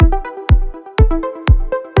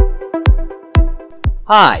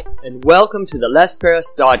Hi, and welcome to the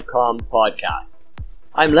LesParis.com podcast.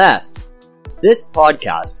 I'm Les. This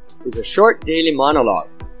podcast is a short daily monologue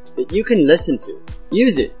that you can listen to.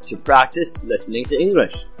 Use it to practice listening to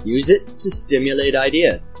English. Use it to stimulate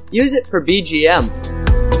ideas. Use it for BGM.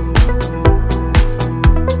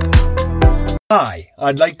 Hi,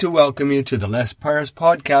 I'd like to welcome you to the Les Paris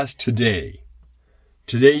podcast today.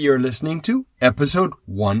 Today you're listening to episode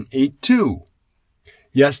 182.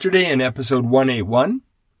 Yesterday in episode 181,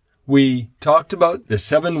 we talked about the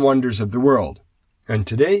 7 wonders of the world. And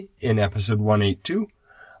today in episode 182,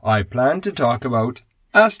 I plan to talk about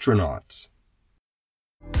astronauts.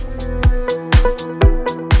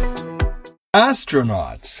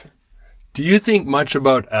 Astronauts. Do you think much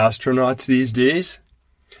about astronauts these days?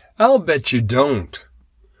 I'll bet you don't.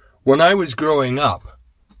 When I was growing up,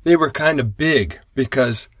 they were kind of big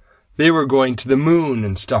because they were going to the moon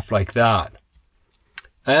and stuff like that.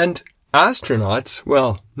 And astronauts,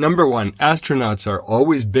 well, number one, astronauts are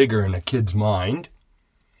always bigger in a kid's mind.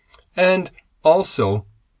 And also,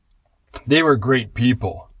 they were great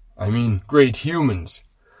people. I mean, great humans.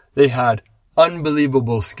 They had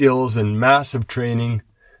unbelievable skills and massive training.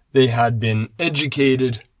 They had been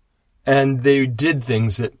educated, and they did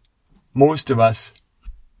things that most of us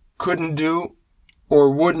couldn't do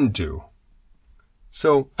or wouldn't do.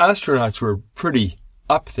 So astronauts were pretty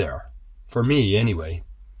up there, for me anyway.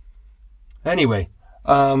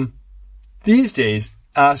 These days,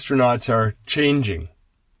 astronauts are changing.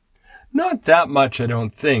 Not that much, I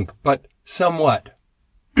don't think, but somewhat.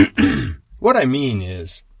 What I mean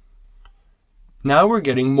is, now we're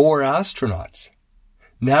getting more astronauts.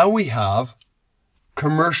 Now we have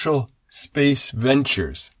commercial space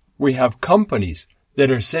ventures. We have companies that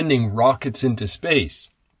are sending rockets into space.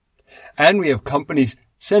 And we have companies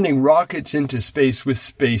sending rockets into space with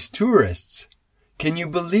space tourists. Can you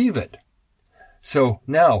believe it? So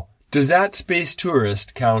now, does that space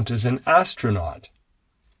tourist count as an astronaut?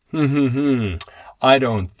 I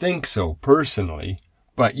don't think so personally,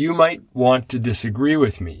 but you might want to disagree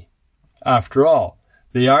with me. After all,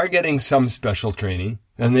 they are getting some special training,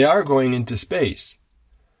 and they are going into space.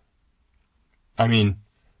 I mean,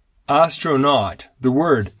 astronaut, the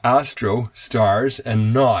word astro, stars,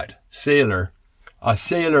 and naut, sailor, a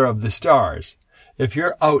sailor of the stars. If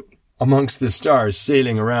you're out amongst the stars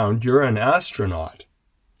sailing around, you're an astronaut.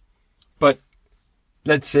 But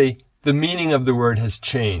let's say the meaning of the word has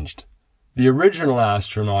changed. The original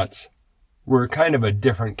astronauts were kind of a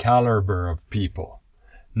different caliber of people.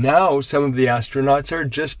 Now some of the astronauts are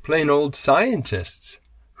just plain old scientists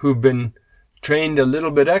who've been trained a little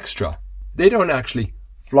bit extra. They don't actually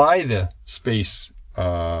fly the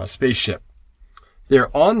spaceship.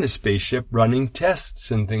 They're on the spaceship running tests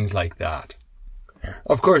and things like that.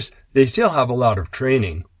 Of course, they still have a lot of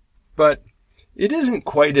training, but it isn't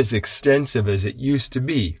quite as extensive as it used to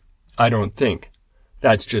be, I don't think.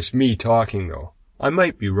 That's just me talking, though. I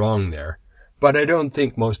might be wrong there, but I don't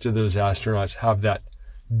think most of those astronauts have that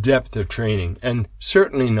depth of training, and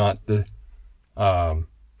certainly not the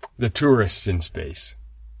tourists in space.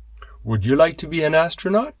 Would you like to be an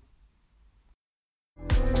astronaut?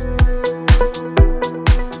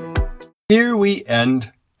 Here we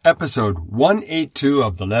end episode 182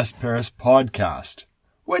 of the Les Paris podcast,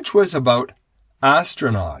 which was about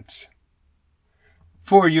astronauts.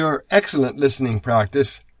 For your excellent listening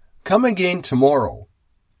practice, come again tomorrow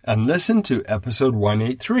and listen to episode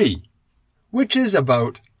 183, which is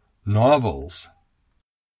about novels.